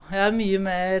Jeg mye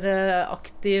mer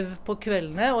aktiv på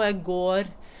kveldene, og jeg går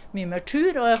mye mer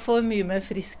tur, og jeg får mye mer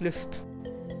frisk luft.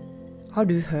 Har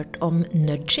du hørt om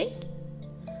nudging?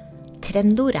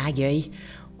 Trendord gøy,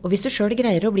 og hvis du selv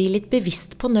greier å bli litt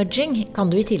bevisst på nudging, kan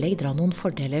du I tillegg dra noen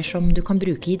fordeler som du kan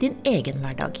bruke I din egen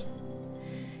hverdag.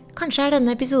 Kanskje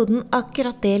denne episoden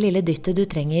akkurat det lille dyttet du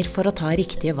trenger for å ta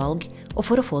riktige valg, og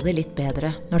for å få det litt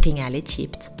bedre når ting litt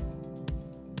kjipt.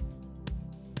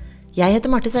 Jeg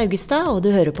heter Marte Saugestad, og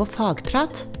du hører på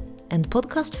Fagprat, en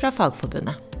podcast fra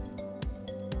Fagforbundet.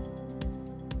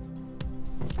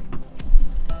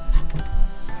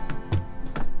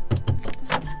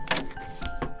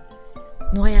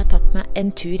 Nå har jeg tatt meg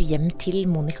en tur hjem til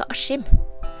Monica Askim.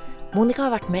 Monica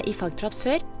har vært med I Fagprat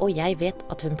før, og jeg vet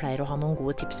at hun pleier å ha noen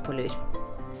gode tips på lur.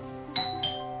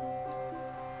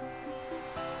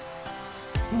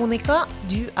 Monica,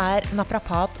 du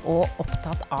naprapat og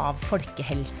opptatt av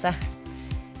folkehelse.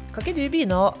 Kan ikke du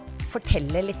begynne å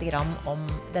fortelle litt om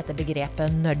dette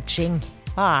begrepet nudging?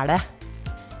 Hva det?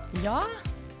 Ja,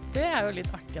 det jo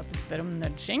litt artig at du spør om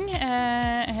nudging.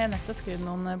 Jeg har nettopp skrevet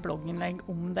noen blogginnlegg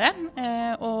om det.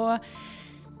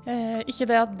 Ikke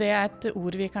det at det et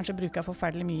ord vi kanskje bruker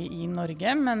forferdelig mye I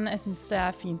Norge, men jeg synes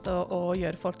det fint å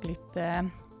gjøre folk litt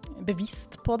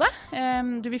bevisst på det.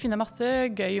 Du vil finne masse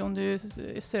gøy om du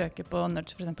søker på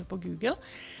nudge for eksempel på Google.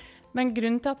 Men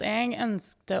grunnen til at jeg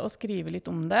ønsket å skrive litt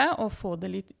om det og få det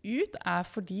litt ut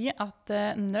fordi at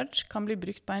nudge kan bli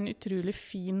brukt på en utrolig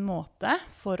fin måte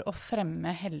for å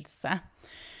fremme helse.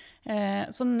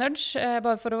 Så nudge,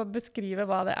 bare for å beskrive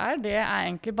hva det det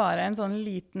egentlig bare en sånn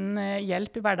liten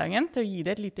hjelp I hverdagen til å gi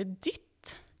det et lite dytt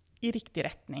I riktig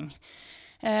retning.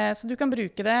 Så du kan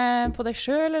bruke det på deg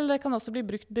selv, eller det kan også bli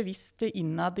brukt bevisst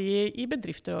innad I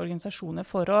bedrifter og organisasjoner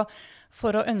for å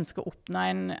ønske å oppnå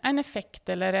en effekt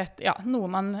eller noe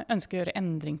man ønsker å gjøre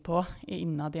endring på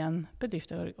innad I en bedrift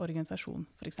og organisasjon,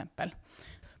 for eksempel.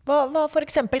 Hva for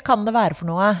eksempel kan det være for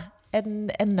noe? En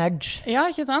nudge? Ja,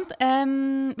 ikke sant?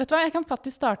 Vet du hva, jeg kan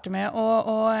faktisk starte med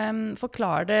å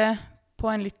forklare det på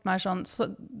en litt mer sånn,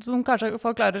 som kanskje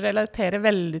folk klarer å relatere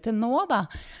veldig til nå da.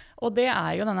 Og det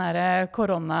jo den her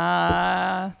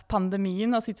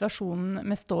koronapandemien og situasjonen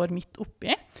vi står midt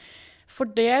oppi. For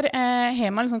der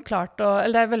har man liksom klart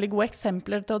eller det veldig gode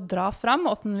eksempler til å dra fram,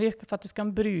 hvordan vi faktisk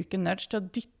kan bruke nudge til å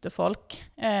dytte folk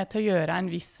til å gjøre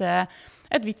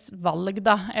et visst valg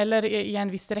da, eller I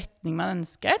en viss retning man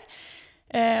ønsker.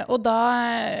 Og da,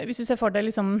 hvis vi ser for deg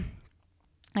liksom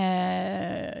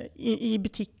I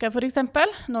butikker for eksempel,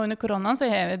 nå under koronaen så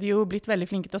har de jo blitt veldig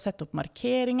flinke til å sette opp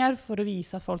markeringer for å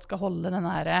vise at folk skal holde den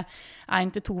her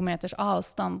 1-2 meters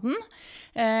avstanden.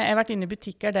 Jeg har vært inne I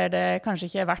butikker der det kanskje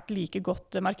ikke har vært like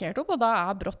godt markert opp, og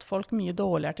da brått folk mye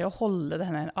dårligere til å holde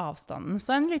denne avstanden.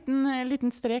 Så en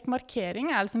liten strek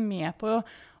markering liksom med på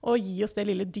å gi oss det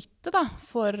lille dyttet da,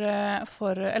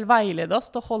 eller veilede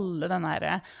oss til å holde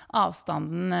denne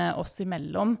avstanden oss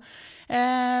imellom.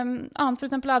 Annet for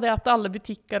eksempel det at alle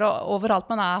butikker og overalt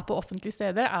man på offentlige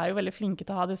steder jo veldig flinke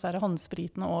til å ha disse her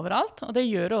håndspritene overalt, og det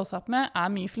gjør også at vi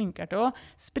mye flinkere til å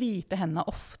sprite hendene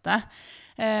ofte.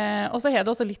 Og så har det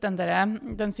også litt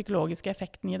den psykologiske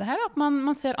effekten I det her, at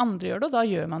man ser andre gjøre det, og da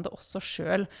gjør man det også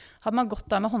selv. Hadde man gått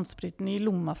der med håndspriten I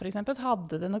lomma for eksempel, så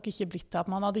hadde det nok ikke blitt til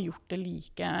at man hadde gjort det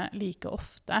like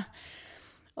ofte.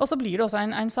 Og så blir det også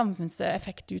en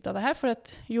samfunnseffekt ut av det her, for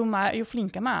jo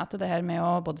flinkere vi til det her med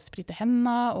å både sprite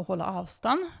hendene og holde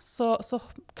avstand, så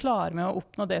klarer vi å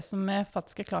oppnå det som vi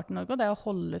faktisk klart I Norge, og det å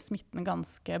holde smitten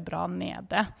ganske bra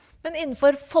nede. Men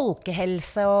innenfor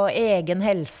folkehelse og egen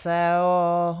helse,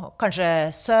 og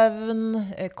kanskje søvn,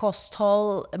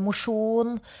 kosthold,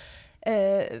 motion,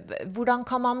 hvordan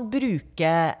kan man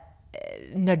bruke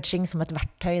nudging som et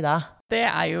verktøy da? Det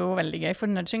jo veldig gøy,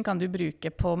 for nudging kan du bruke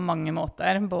på mange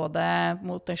måter, både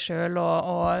mot deg selv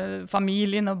og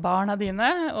familien og barna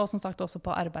dine, og som sagt også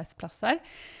på arbeidsplasser.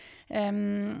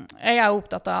 Jeg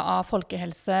opptatt av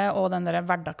folkehelse og den der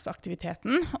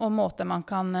hverdagsaktiviteten, og måten man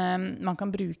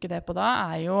kan bruke det på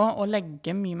da jo å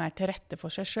legge mye mer til rette for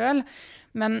seg selv.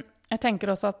 Men jeg tenker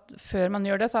også at før man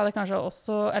gjør det, så det kanskje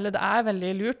også, eller det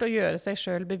veldig lurt å gjøre seg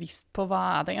selv bevisst på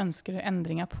hva de ønsker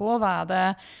endringer på, hva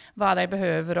de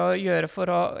behøver å gjøre for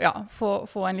å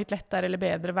få en litt lettere eller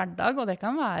bedre hverdag, og det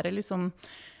kan være liksom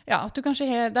at du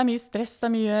kanskje det mye stress, det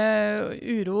mye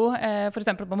uro, for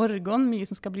eksempel på morgenen, mye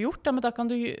som skal bli gjort, men da kan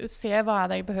du se hva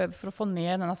de behøver for å få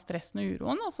ned denne stressen og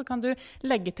uroen, og så kan du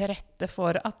legge til rette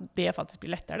for at det faktisk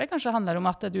blir lettere. Det kanskje handler om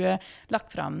at du har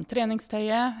lagt frem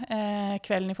treningstøyet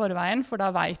kvelden I forveien, for da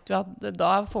vet du at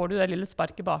da får du det lille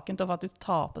sparket baken til å faktisk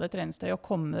ta på det treningstøyet og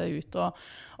komme deg ut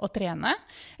og trene.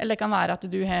 Eller det kan være at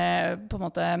du har på en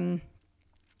måte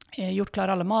gjort klar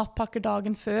alle matpakker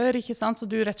dagen før, ikke sant? Så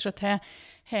du rett og slett har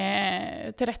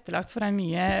tilrettelagt for en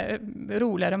mye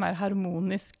roligere og mer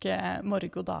harmonisk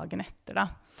morgen dagen etter da.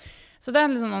 Så det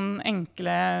liksom noen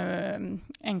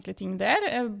enkle ting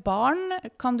der. Barn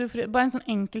kan du, bare en sånn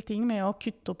enkel ting med å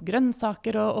kutte opp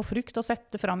grønnsaker og frukt og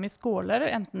sette frem i skåler,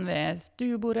 enten ved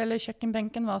stuebordet eller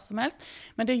kjøkkenbenken, hva som helst.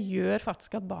 Men det gjør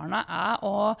faktisk at barna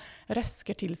og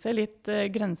røsker til seg litt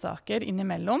grønnsaker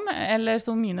innimellom. Eller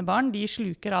som mine barn, de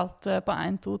sluker alt på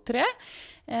 1, 2, 3.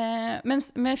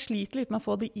 Mens vi sliter litt med å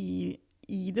få det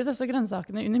i disse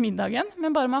grønnsakene under middagen,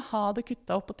 men bare med å ha det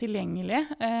kuttet opp og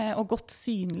tilgjengelig, og godt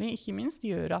synlig, ikke minst,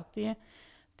 gjør at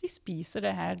de spiser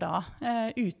det her da,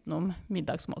 utenom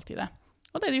middagsmåltidet.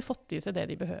 Og det har de fått i seg det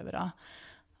de behøver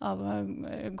av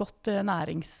godt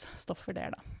næringsstoffer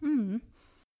der da.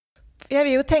 Jeg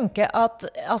vil jo tenke at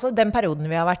altså, den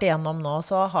perioden vi har vært igjennom nå,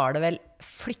 så har det vel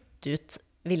flyttet ut,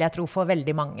 vil jeg tro, for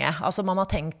veldig mange. Altså man har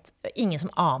tenkt, ingen som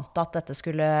ante at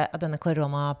denne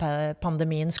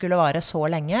koronapandemien skulle vare så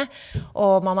lenge,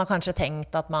 og man har kanskje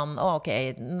tenkt at ok,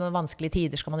 noen vanskelige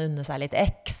tider skal man unne seg litt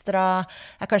ekstra,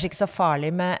 det kanskje ikke så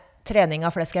farlig med treninga,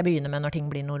 for det skal jeg begynne med når ting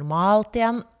blir normalt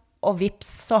igjen, og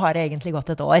vips, så har det egentlig gått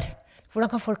et år.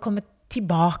 Hvordan kan folk komme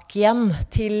tilbake igjen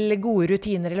til gode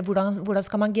rutiner, eller hvordan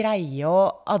skal man greie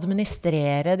å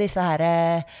administrere disse her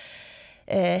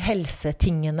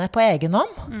helsetingene på egen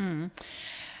hånd?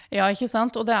 Ja, ikke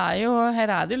sant? Og her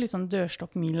er det jo liksom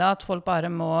dørstokkmila, at folk bare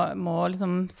må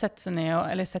liksom sette seg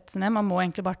ned, man må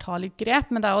egentlig bare ta litt grep,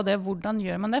 men det er jo det, hvordan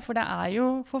gjør man det? For det er jo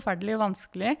forferdelig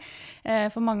vanskelig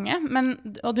for mange.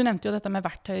 Og du nevnte jo dette med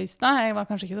verktøy i stad, jeg var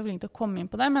kanskje ikke så flink til å komme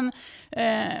inn på det,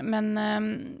 men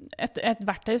et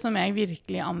verktøy som jeg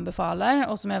virkelig anbefaler,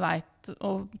 og som jeg vet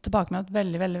og tilbake med at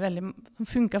veldig, som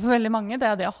funker for veldig mange, det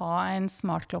er det å ha en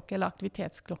smartklokke eller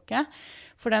aktivitetsklokke.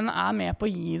 For den er med på å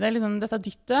gi deg liksom, dette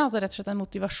dyttet, altså rett og slett en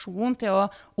motivasjon til å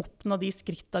oppnå de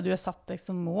skrittene du har satt deg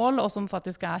som mål, og som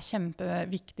faktisk er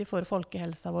kjempeviktig for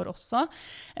folkehelsa vår også.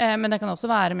 Men det kan også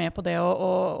være med på det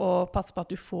å passe på at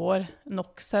du får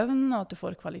nok søvn, og at du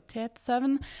får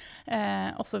kvalitetssøvn,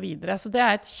 og så videre. Så det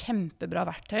er et kjempebra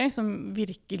verktøy som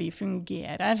virkelig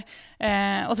fungerer.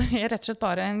 Og det er rett og slett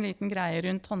bare en liten greie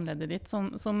rundt håndleddet ditt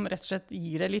som rett og slett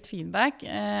gir deg litt feedback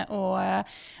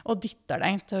og dytter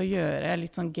deg til å gjøre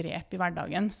litt sånn grep i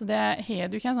hverdagen. Så det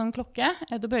har du ikke en sånn klokke.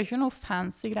 Du behøver ikke noe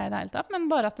fancy greie i det hele tatt, men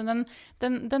bare at den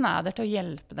er der til å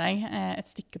hjelpe deg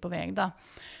et stykke på vei da.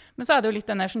 Men så er det jo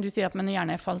litt den der som du sier at man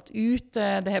gjerne har falt ut.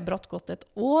 Det har brått gått et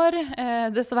år,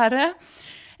 dessverre.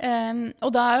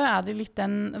 Og da er det litt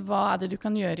hva er det du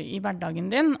kan gjøre i hverdagen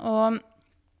din, og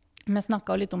vi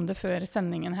snakket litt om det før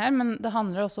sendingen her, men det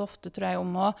handler også ofte, tror jeg,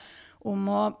 om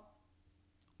å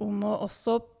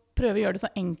også prøve å gjøre det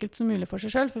så enkelt som mulig for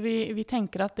seg selv, for vi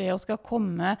tenker at det å skal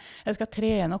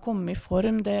trene og komme i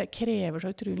form, det krever så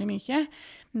utrolig mye,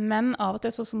 men av og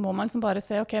til så må man liksom bare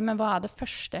se, ok, men hva er det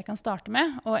første jeg kan starte med?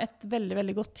 Og et veldig,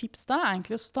 veldig godt tips da er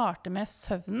egentlig å starte med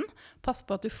søvnen. Pass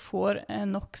på at du får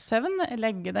nok søvn,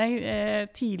 legge deg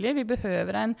tidlig. Vi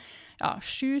behøver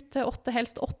 7 til 8,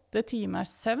 helst 8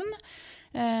 timers søvn,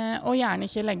 og gjerne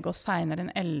ikke legge oss senere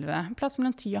enn 11. Plass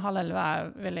mellom 10 og halv 11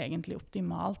 er vel egentlig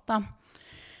optimalt da.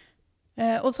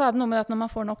 Og så er det noe med at når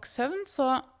man får nok søvn, så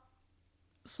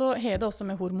har det også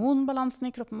med hormonbalansen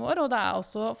i kroppen vår, og det er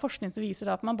også forskning som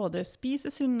viser at man både spiser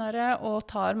sunnere og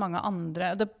tar mange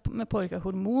andre, det påvirker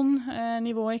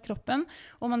hormonnivået i kroppen,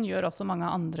 og man gjør også mange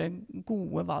andre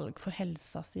gode valg for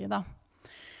helsa si da.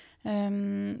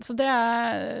 Så det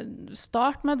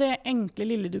start med det enkle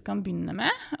lille du kan begynne med,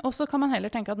 og så kan man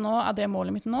heller tenke at nå er det målet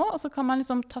mitt nå, og så kan man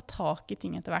liksom ta tak i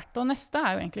ting etter hvert. Og neste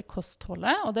er jo egentlig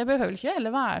kostholdet, og det behøver ikke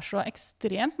heller være så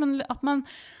ekstremt, men at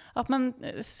man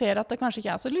ser at det kanskje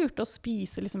ikke er så lurt å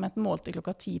spise liksom et måltid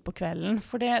klokka 10 på kvelden,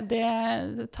 for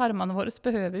tarmene våre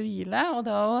behøver hvile, og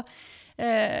da å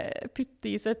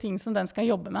putte i seg ting som den skal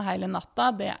jobbe med hele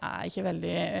natta, det er ikke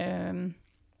veldig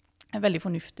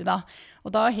fornuftig da.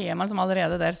 Og da har man som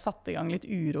allerede der satt i gang litt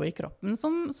uro i kroppen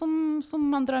som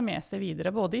man drar med seg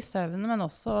videre, både i søvn, men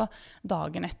også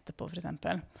dagen etterpå, for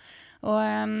eksempel. Og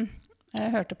jeg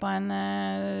hørte på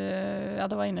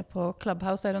det var inne på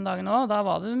Clubhouse her om dagen også, og da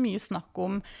var det mye snakk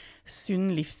om sunn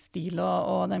livsstil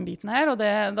og den biten her, og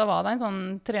da var det en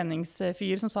sånn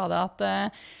treningsfyr som sa det at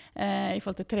i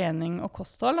forhold til trening og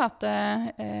kosthold, at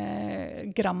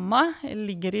gramma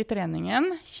ligger i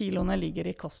treningen, kiloene ligger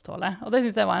i kostholdet. Og det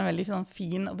synes jeg var en veldig sånn,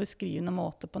 fin og beskrivende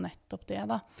måte på nettopp det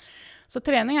da. Så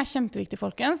trening er kjempeviktig,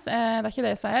 folkens. Det er ikke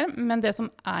det jeg sier, men det som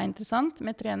er interessant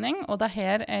med trening, og det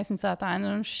her jeg synes at det er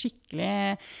en skikkelig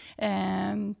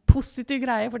positiv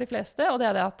greie for de fleste, og det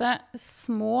er det at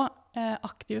små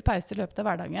aktive pauser i løpet av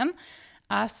hverdagen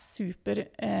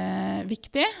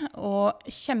viktig og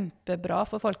kjempebra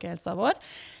for folkehelsa vår,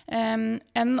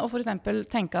 enn å for eksempel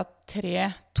tenke at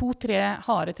 2-3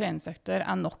 harde treningsøkter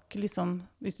nok, liksom,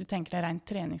 hvis du tenker det rent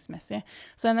treningsmessig.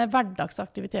 Så denne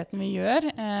hverdagsaktiviteten vi gjør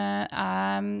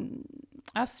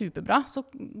superbra. Så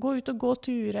gå ut og gå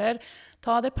turer,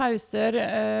 ta det pauser,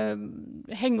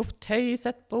 henge opp tøy,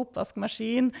 sett på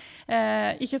oppvaskmaskin.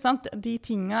 Ikke sant? De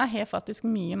tingene faktisk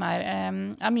mye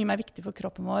mer viktig for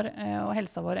kroppen vår og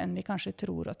helsa vår enn vi kanskje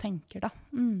tror og tenker. Da.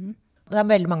 Det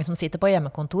veldig mange som sitter på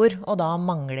hjemmekontor, og da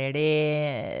mangler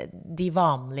de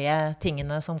vanlige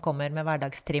tingene som kommer med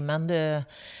hverdagstrimmen. Du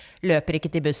løper ikke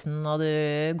til bussen, og du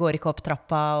går ikke opp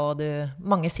trappa, og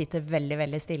mange sitter veldig,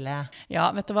 veldig stille.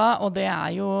 Ja, vet du hva? Og det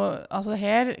jo, altså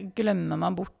her glemmer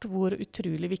man bort hvor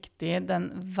utrolig viktig den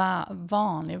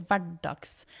vanlige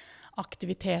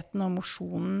hverdagsaktiviteten og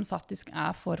mosjonen faktisk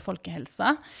for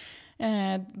folkehelsa.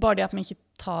 Bare det at vi ikke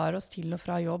tar oss til og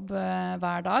fra jobb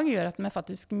hver dag, gjør at vi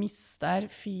faktisk mister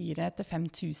 4-5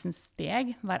 tusen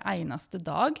steg hver eneste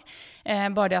dag.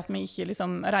 Bare det at vi ikke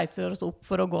liksom reiser oss opp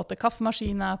for å gå til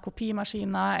kaffemaskiner,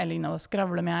 kopimaskiner, eller inn og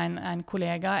skravle med en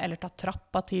kollega, eller ta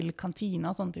trappa til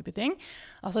kantina og sånne type ting.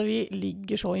 Altså, vi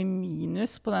ligger så i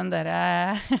minus på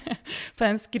på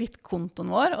den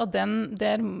skrittkontoen vår, og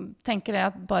der tenker jeg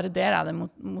at bare der det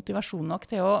motivasjon nok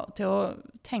til å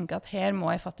tenke at her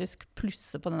må jeg faktisk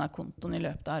plusse på denne kontoen i løpet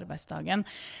av arbeidsdagen.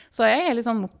 Så jeg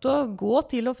liksom mot å gå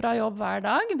til og fra jobb hver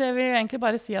dag. Det vil egentlig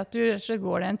bare si at du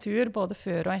går en tur både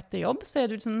før og etter jobb, så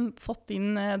du liksom fått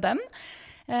inn den.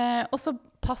 Og så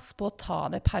pass på å ta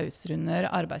det pauser under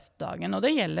arbeidsdagen. Og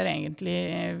det gjelder egentlig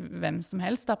hvem som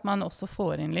helst, at man også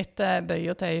får inn litt bøy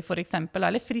og tøy for eksempel,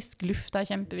 eller frisk luft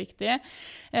kjempeviktig.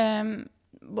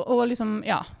 Og liksom,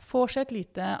 får seg et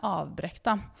lite avbrekk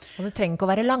da. Og det trenger ikke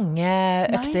å være lange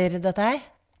økter, dette her?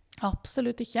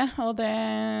 Absolutt ikke. Og det,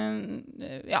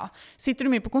 sitter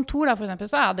du mye på kontor da, for eksempel,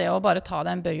 så det å bare ta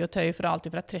deg en bøy og tøy fra alltid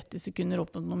fra 30 sekunder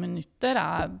opp mot noen minutter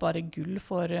bare gull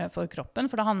for kroppen,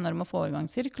 for det handler om å få i gang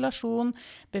sirkulasjon,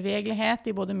 bevegelighet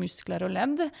i både muskler og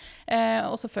ledd,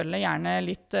 og selvfølgelig gjerne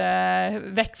litt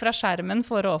vekk fra skjermen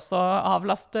for å også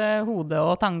avlaste hodet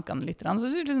og tankene litt, så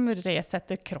du liksom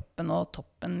resetter kroppen og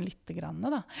toppen litt grann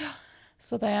da.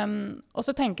 Så og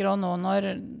så tenker jeg nå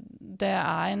når det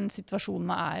en situasjon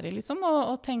man i, liksom,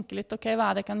 og tenke litt, ok,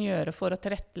 hva det jeg kan gjøre for å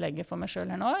tilrettelegge for meg selv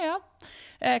her nå? Ja,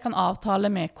 jeg kan avtale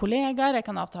med kollegaer, jeg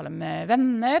kan avtale med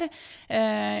venner,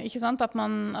 ikke sant? At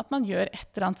man gjør et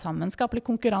eller annet sammen, skaper litt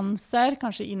konkurranser,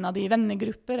 kanskje innad i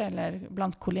vennegrupper, eller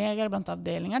blant kollegaer, blant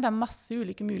avdelinger. Det masse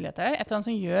ulike muligheter, et eller annet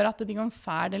som gjør at de kan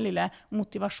få den lille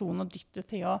motivasjonen og dytte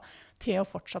til å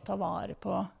fortsatt ta vare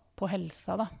på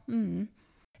helsa da.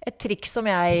 Et triks som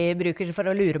jeg bruker for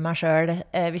å lure meg selv,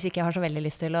 hvis ikke jeg har så veldig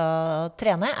lyst til å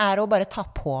trene, å bare ta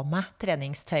på meg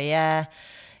treningstøyet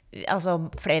altså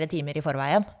flere timer i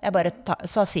forveien.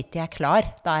 Så sitter jeg klar,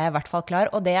 da jeg i hvert fall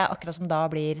klar, og det akkurat som da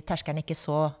blir terskelen ikke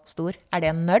så stor. Det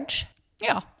en nudge?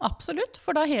 Ja, absolutt,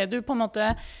 for da har du på en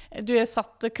måte, du har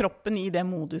satt kroppen i det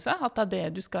moduset, at det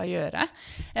det du skal gjøre.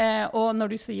 Og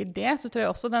når du sier det, så tror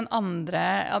jeg også den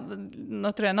andre, nå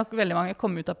tror jeg nok veldig mange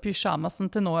kom ut av pyjamasen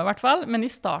til nå i hvert fall, men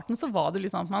i starten så var det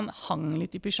liksom at man hang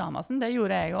litt i pyjamasen, det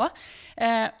gjorde jeg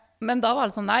også. Men da var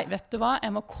det sånn, nei, vet du hva,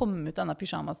 jeg må komme ut denne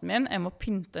pyjamasen min, jeg må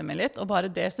pynte meg litt, og bare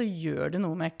det så gjør det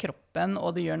noe med kroppen,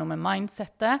 og det gjør noe med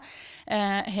mindsetet.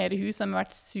 Her i huset har vi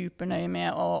vært supernøye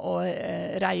med å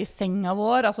reie senga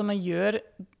vår, altså vi gjør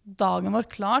dagen vår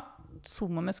klart,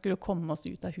 som om vi skulle komme oss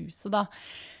ut av huset da.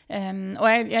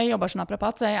 Og jeg jobber som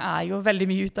naprapat, så jeg jo veldig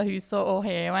mye ut av huset og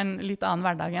har jo en litt annen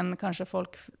hverdag enn kanskje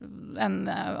enn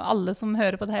alle som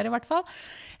hører på det her i hvert fall.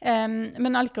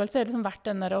 Men allikevel så det liksom vært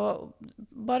den der å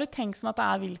bare tenke som at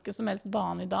det hvilken som helst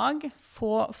vanlig dag,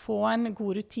 få en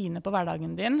god rutine på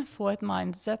hverdagen din, få et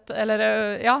mindset, eller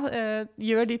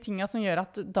gjør de tingene som gjør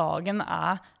at dagen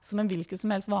som en hvilken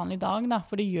som helst vanlig dag da,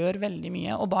 for det gjør veldig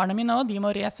mye. Og barna mine også, de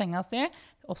må re senga si,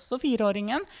 også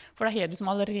 4-åringen, for det har du som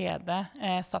allerede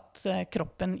satt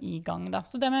kroppen i gang da.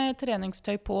 Så det med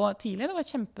treningstøy på tidlig, det var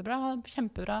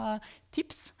kjempebra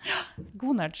tips.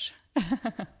 God nudge.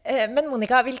 Men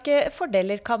Monica, hvilke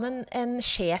fordeler kan en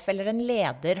sjef eller en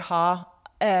leder ha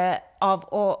av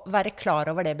å være klar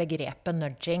over det begrepet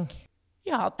nudging?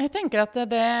 Ja, jeg tenker at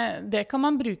det kan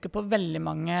man bruke på veldig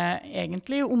mange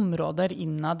egentlig områder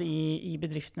innad i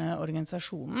bedriftene og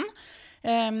organisasjonen.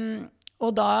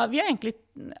 Og da vil jeg egentlig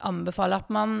anbefale at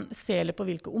man ser litt på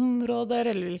hvilke områder,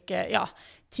 eller hvilke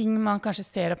ting man kanskje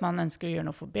ser at man ønsker å gjøre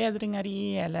noen forbedringer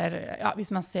i, eller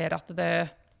hvis man ser at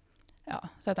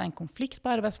sette en konflikt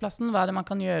på arbeidsplassen, hva det man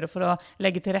kan gjøre for å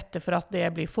legge til rette for at det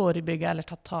blir forebygget eller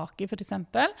tatt tak i, for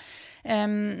eksempel.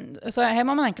 Så her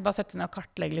må man egentlig bare sette seg ned og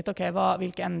kartlegge litt,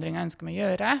 hvilke endringer ønsker vi å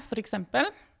gjøre, for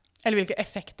eksempel. Eller hvilke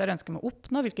effekter ønsker vi å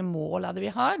oppnå, hvilke mål er det vi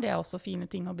har. Det er også fine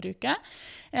ting å bruke.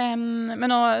 Men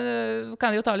nå kan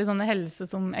jeg jo ta litt sånn helse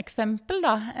som eksempel,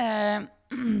 da.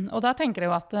 Og da tenker jeg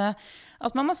jo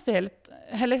at man må se litt,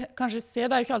 eller kanskje se,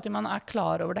 det er jo ikke alltid man er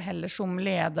klar over det heller som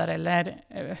leder, eller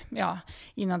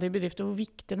innad i bedrifter, hvor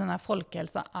viktig denne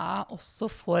folkehelsa er også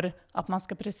for at man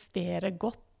skal prestere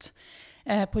godt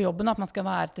på jobben, at man skal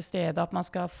være til stede, at man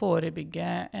skal forebygge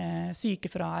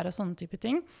sykefravær og sånne type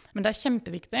ting. Men det er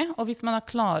kjempeviktig, og hvis man er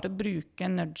klar å bruke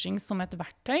nudging som et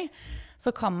verktøy, så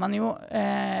kan man jo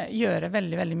gjøre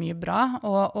veldig, veldig mye bra.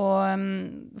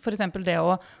 Og for eksempel det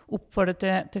å oppfordre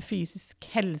til fysisk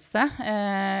helse.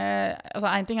 Altså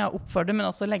en ting er å oppfordre, men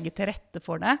også legge til rette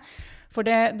for det. For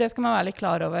det skal man være litt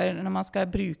klar over når man skal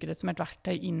bruke det som et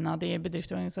verktøy innad i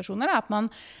bedriftsorganisasjoner, at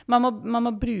man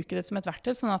må bruke det som et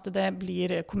verktøy sånn at det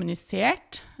blir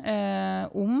kommunisert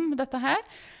om dette her,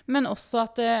 men også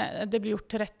at det blir gjort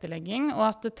tilrettelegging, og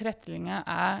at tilretteleggingen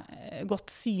er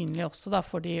godt synlig også da,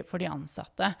 for de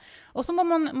ansatte. Og så må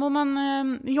man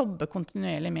jobbe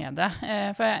kontinuerlig med det.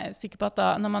 For jeg er sikker på at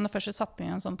når man først er satt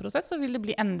inn i en sånn prosess, så vil det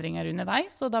bli endringer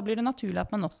underveis, og da blir det naturlig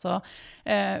at man også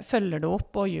følger det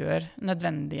opp og gjør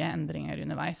nødvendige endringer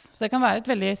underveis. Så det kan være et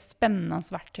veldig spennende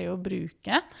verktøy å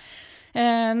bruke.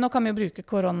 Nå kan vi jo bruke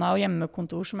korona og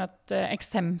hjemmekontor som et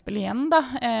eksempel igjen, da.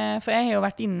 For jeg har jo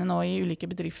vært inne nå i ulike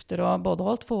bedrifter og både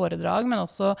holdt foredrag, men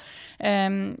også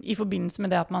i forbindelse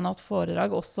med det at man har hatt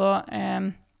foredrag, også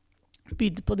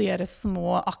bydd på de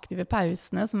små aktive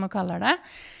pausene, som man kaller det.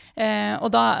 Og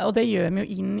det gjør vi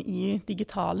jo inn i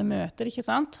digitale møter, ikke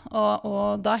sant?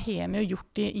 Og da har vi jo gjort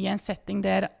det i en setting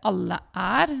der alle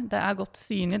det er godt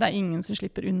synlig, det er ingen som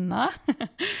slipper unna.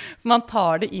 Man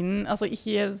tar det inn, altså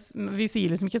vi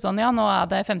sier liksom ikke sånn, ja, nå er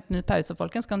det 15 minutter pause,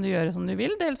 folkens, kan du gjøre som du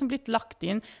vil. Det er liksom blitt lagt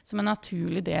inn som en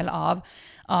naturlig del av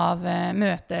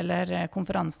møtet eller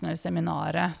konferansen eller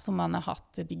seminaret som man har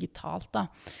hatt digitalt, da.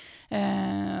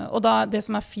 Og det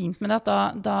som er fint med det,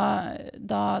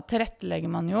 da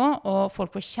tilrettelegger man jo, og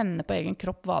folk får kjenne på egen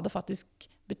kropp hva det faktisk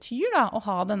betyr da, å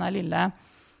ha denne lille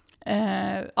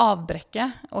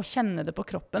avbrekket og kjenne det på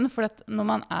kroppen. For at når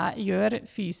man gjør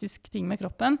fysisk ting med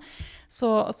kroppen,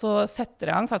 så setter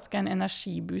det i gang faktisk en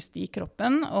energiboost i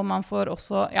kroppen, og man får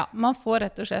også, man får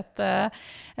rett og slett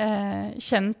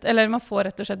kjent, eller man får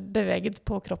rett og slett beveget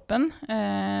på kroppen,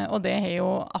 og det har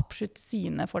jo absolutt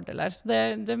sine fordeler. Så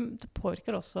det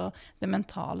påvirker også det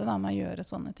mentale da, med å gjøre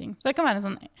sånne ting. Så det kan være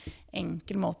en sånn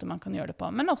enkel måte man kan gjøre det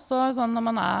på. Men også sånn når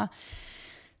man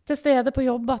til stede på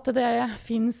jobb, at det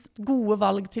finnes gode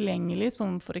valg tilgjengelig,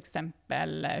 som for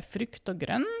eksempel frukt og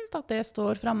grønt, at det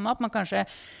står fremme, at man kanskje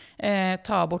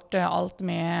tar bort alt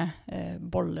med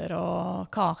boller og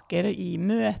kaker i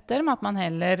møter, men at man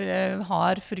heller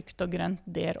har frukt og grønt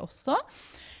der også.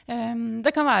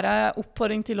 Det kan være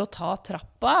oppfordring til å ta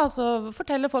trappa, altså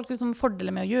fortelle folk liksom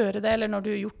fordeler med å gjøre det, eller når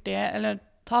du har gjort det, eller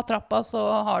ta trappa, så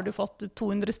har du fått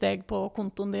 200 steg på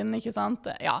kontoen din, ikke sant?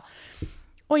 Ja.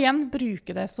 Og igjen,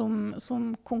 bruke det som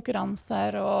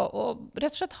konkurranser, og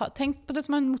rett og slett tenk på det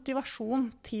som en motivasjon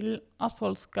til at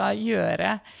folk skal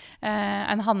gjøre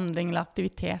en handling eller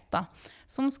aktivitet da,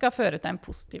 som skal føre til en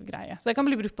positiv greie. Så det kan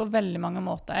bli brukt på veldig mange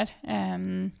måter.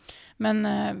 Men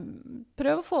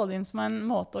prøv å få det inn som en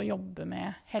måte å jobbe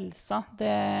med helsa.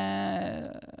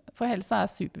 For helsa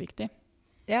er superviktig.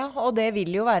 Ja, og det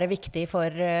vil jo være viktig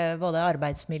for både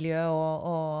arbeidsmiljø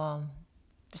og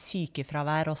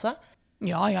sykefravær også.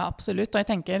 Ja, absolutt. Og jeg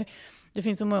tenker, det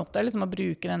finnes jo måter liksom, å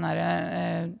bruke den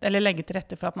der, eller legge til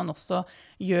rette for at man også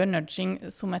gjør nudging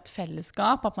som et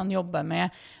fellesskap, at man jobber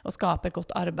med å skape et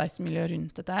godt arbeidsmiljø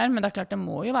rundt dette her. Men det er klart, det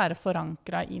må jo være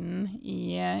forankret inn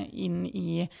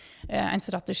i en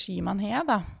strategi man har,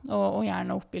 da, og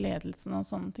gjerne opp i ledelsen og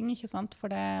sånne ting, ikke sant?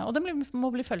 Og det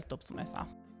må bli fulgt opp, som jeg sa.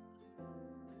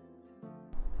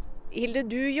 Hilde,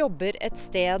 du jobber et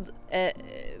sted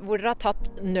hvor dere har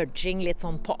tatt nudging litt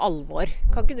sånn på alvor.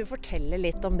 Kan ikke du fortelle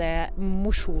litt om det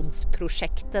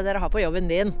mosjonsprosjektet dere har på jobben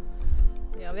din?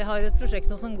 Ja, vi har et prosjekt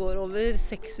nå som går over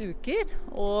 6 uker,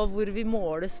 og hvor vi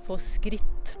måles på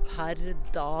skritt per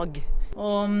dag.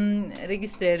 Og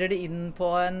registrerer det inn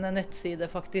på en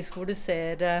nettside faktisk, hvor du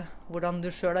ser hvordan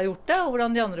du selv har gjort det, og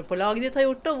hvordan de andre på laget ditt har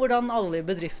gjort det, og hvordan alle i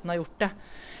bedriften har gjort det.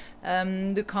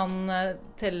 Du kan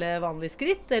telle vanlige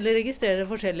skritt eller registrere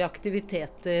forskjellige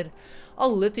aktiviteter,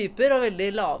 alle typer og veldig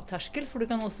lavterskel, for du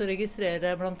kan også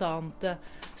registrere blant annet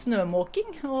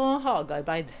snømåking og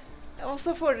hagearbeid. Og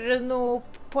så får dere noe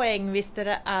poeng hvis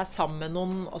dere sammen med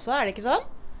noen også, er det ikke sånn?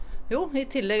 Jo, i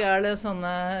tillegg det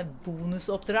sånne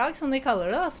bonusoppdrag, som de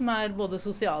kaller det, som både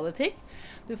sosiale ting.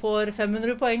 Du får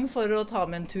 500 poeng for å ta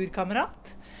med en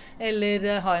turkamerat,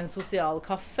 eller ha en sosial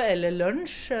kaffe eller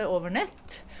lunsj over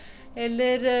nett.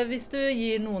 Eller hvis du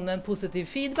gir noen en positiv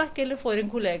feedback, eller får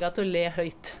en kollega til å le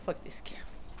høyt, faktisk.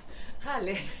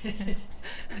 Herlig.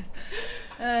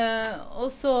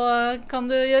 Og så kan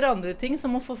du gjøre andre ting,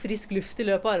 som å få frisk luft i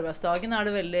løpet av arbeidsdagen,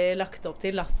 det veldig lagt opp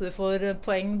til. Så du får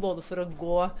poeng både for å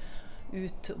gå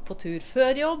ut på tur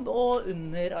før jobb og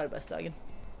under arbeidsdagen.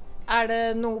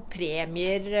 Det noen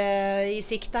premier i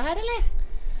sikte her, eller?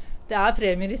 Det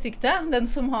premier i sikte. Den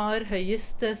som har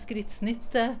høyest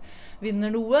skrittsnitt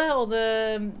vinner noe, og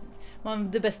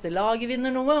det beste laget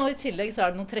vinner noe, og i tillegg så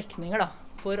det noen trekninger da.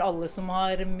 For alle som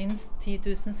har minst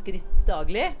 10 000 skritt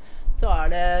daglig, så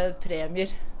det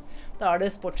premier. Da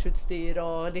det sportsutstyr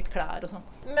og litt klær og sånn.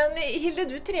 Men Hilde,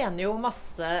 du trener jo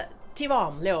masse til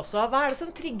vanlig også. Hva det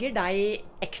som trigger deg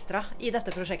ekstra i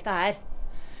dette prosjektet her?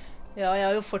 Ja, jeg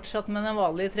har jo fortsatt med den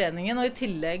vanlige treningen, og i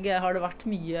tillegg har det vært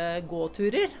mye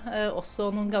gåturer. Også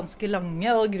noen ganske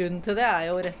lange, og grunnen til det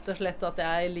jo rett og slett at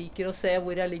jeg liker å se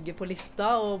hvor jeg ligger på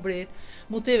lista, og blir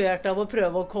motivert av å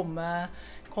prøve å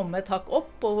komme et hakk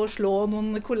opp og slå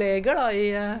noen kolleger da,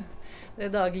 i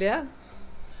det daglige.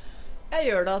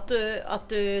 Gjør det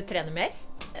at du trener mer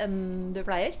enn du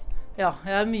pleier? Ja,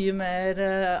 jeg mye mer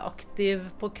aktiv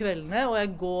på kveldene, og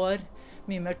jeg går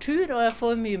mye mer tur, og jeg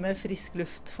får mye mer frisk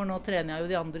luft, for nå trener jeg jo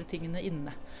de andre tingene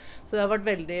inne. Så det har vært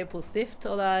veldig positivt,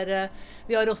 og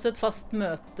vi har også et fast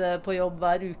møte på jobb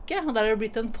hver uke, og der har det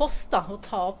blitt en post da, å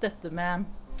ta opp dette med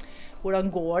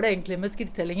hvordan går det egentlig med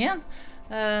skrittellingen.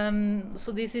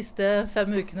 Så de siste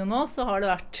 5 ukene nå, så har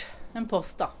det vært en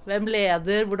post da. Hvem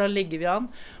leder, hvordan ligger vi an,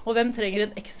 og hvem trenger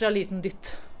en ekstra liten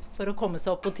dytt for å komme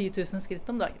seg opp på 10 000 skritt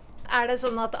om dagen. Det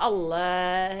sånn at alle,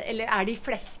 eller de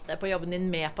fleste på jobben din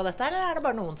med på dette, eller det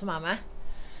bare noen som med?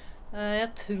 Jeg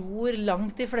tror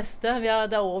langt de fleste.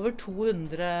 Det over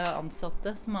 200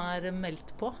 ansatte som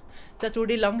meldt på. Så jeg tror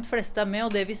de langt fleste med,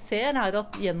 og det vi ser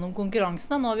at gjennom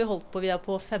konkurransen, nå har vi holdt på, vi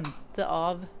på 5.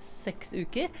 av 6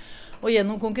 uker, og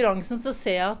gjennom konkurransen så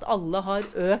ser jeg at alle har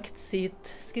økt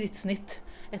sitt skrittsnitt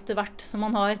etter hvert, så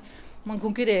man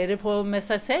konkurrerer med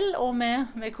seg selv og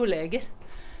med kolleger.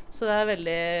 Så det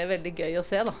veldig, veldig gøy å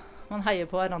se da. Man heier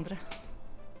på hverandre.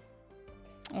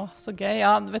 Så gøy.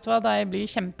 Ja, vet du hva? Jeg blir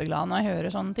kjempeglad når jeg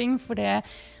hører sånne ting, for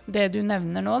det du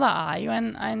nevner nå, da, jo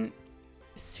en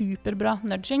superbra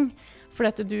nudging.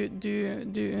 For at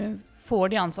du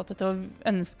får de ansatte til å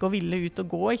ønske og ville ut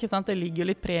og gå, ikke sant? Det ligger jo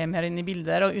litt premier inne i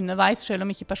bilder, og underveis, selv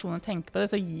om ikke personen tenker på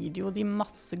det, så gir det jo de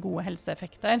masse gode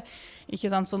helseeffekter,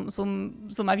 ikke sant?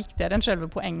 Som viktigere enn selve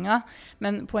poenget.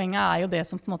 Men poenget jo det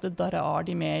som på en måte drar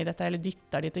de med i dette, eller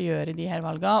dytter de til å gjøre de her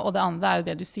valgene. Og det andre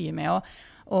jo det du sier med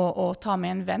å ta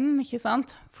med en venn, ikke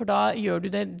sant? For da gjør du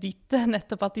det dyttet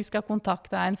nettopp at de skal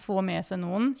kontakte en, få med seg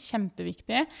noen,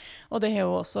 kjempeviktig. Og det har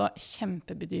jo også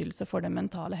kjempebetydelse for den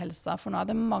mentale helsa, for nå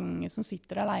det mange som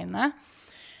sitter alene.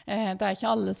 Det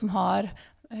ikke alle som har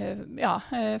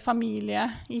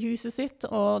familie i huset sitt,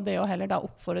 og det å heller da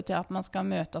oppfordre til at man skal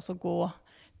møtes og gå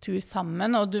tur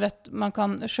sammen, og du vet, man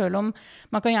kan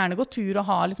gjerne gå tur og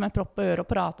ha liksom en propp på øret og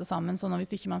prate sammen, sånn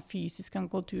hvis ikke man fysisk kan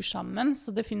gå tur sammen, så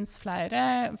det finnes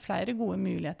flere gode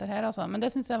muligheter her, altså. Men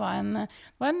det synes jeg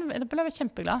det ble jeg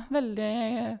kjempeglad. Veldig,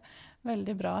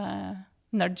 veldig bra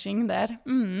nudging der.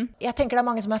 Jeg tenker det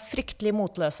mange som fryktelig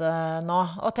motløse nå,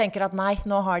 og tenker at nei,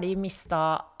 nå har de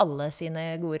mistet alle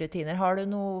sine gode rutiner. Har du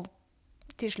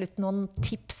til slutt noen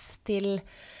tips til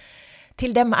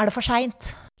dem? Det for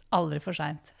sent? Aldri for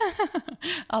sent.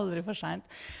 Aldri for sent.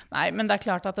 Nei, men det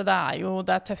klart at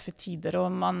det tøffe tider,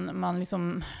 og man liksom,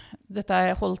 dette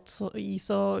holdt i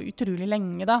så utrolig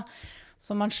lenge da,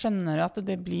 så man skjønner at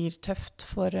det blir tøft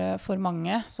for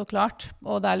mange, så klart.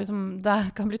 Og det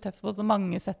kan bli tøft på så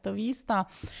mange sett og vis da.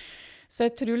 Så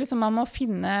jeg tror liksom man må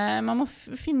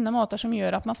finne måter som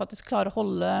gjør at man faktisk klarer å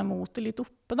holde motet litt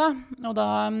oppe da. Og da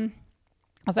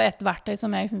altså et verktøy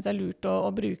som jeg synes lurt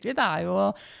å bruke litt, jo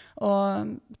å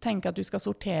tenke at du skal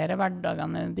sortere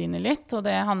hverdagene dine litt, og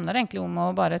det handler egentlig om å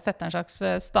bare sette en slags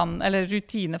eller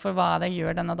rutine for hva jeg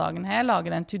gjør denne dagen her,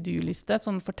 lage en to-do-liste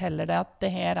som forteller deg at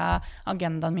det her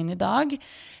agendaen min i dag,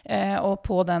 og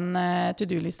på den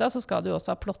to-do-lista så skal du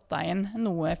også ha plottet inn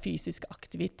noe fysisk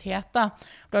aktivitet da.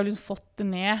 Du har liksom fått det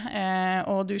ned,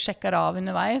 og du sjekker av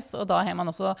underveis, og da har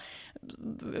man også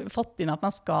fått inn at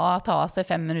man skal ta seg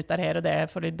 5 minutter her og der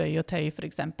for litt bøy og tøy, for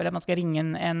eksempel. At man skal ringe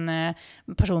en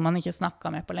person man ikke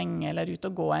snakket med på lenge, eller ut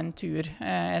og gå en tur,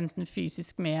 enten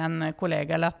fysisk med en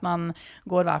kollega, eller at man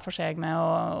går hver for seg med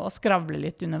og skravler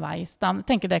litt underveis. Jeg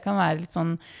tenker det kan være litt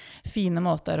sånn fine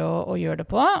måter å gjøre det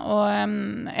på. Og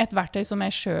et verktøy som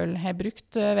jeg selv har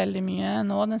brukt veldig mye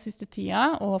nå den siste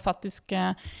tida, og faktisk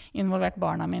involvert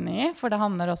barna mine i, for det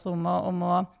handler også om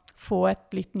å få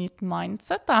et litt nytt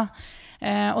mindset, da.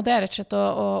 Og det rett og slett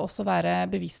å også være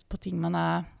bevisst på ting man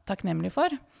takknemlig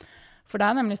for. For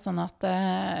det nemlig sånn at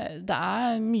det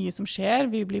mye som skjer.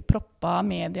 Vi blir proppet av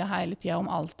media hele tiden om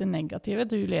alt det negative.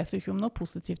 Du leser jo ikke om noe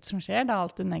positivt som skjer, det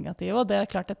alt det negative. Og det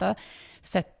klart dette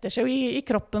setter seg jo i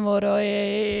kroppen vår og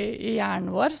i hjernen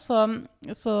vår.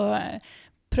 Så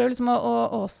prøv liksom å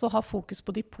også ha fokus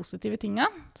på de positive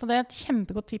tingene. Så det et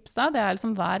kjempegodt tips da. Det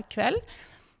liksom hver kveld,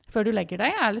 før du legger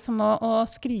deg, liksom å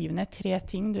skrive ned 3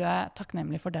 ting du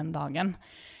takknemlig for den dagen.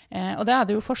 Og det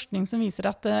det jo forskning som viser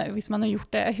at hvis man har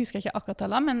gjort det, jeg husker ikke akkurat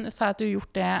tallet, men si at du har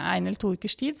gjort det 1 eller 2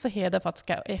 ukers tid, så har det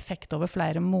faktisk effekt over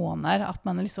flere måneder, at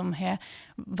man liksom har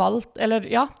valgt, eller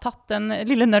ja, tatt den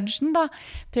lille nudgen da,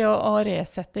 til å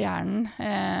resette hjernen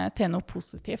til noe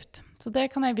positivt. Så det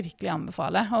kan jeg virkelig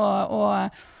anbefale.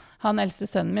 Og han eldste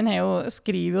sønnen min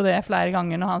skriver jo det flere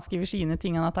ganger når han skriver sine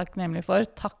ting han takknemlig for.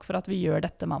 Takk for at vi gjør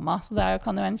dette, mamma. Så det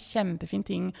kan jo være en kjempefin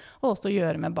ting å også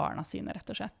gjøre med barna sine,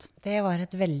 rett og slett. Det var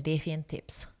et veldig fint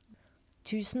tips.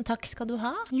 Tusen takk skal du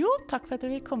ha. Jo, takk for at du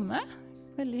vil komme.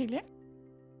 Veldig hyggelig.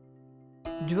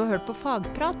 Du har hørt på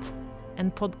Fagprat,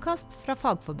 en podcast fra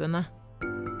Fagforbundet.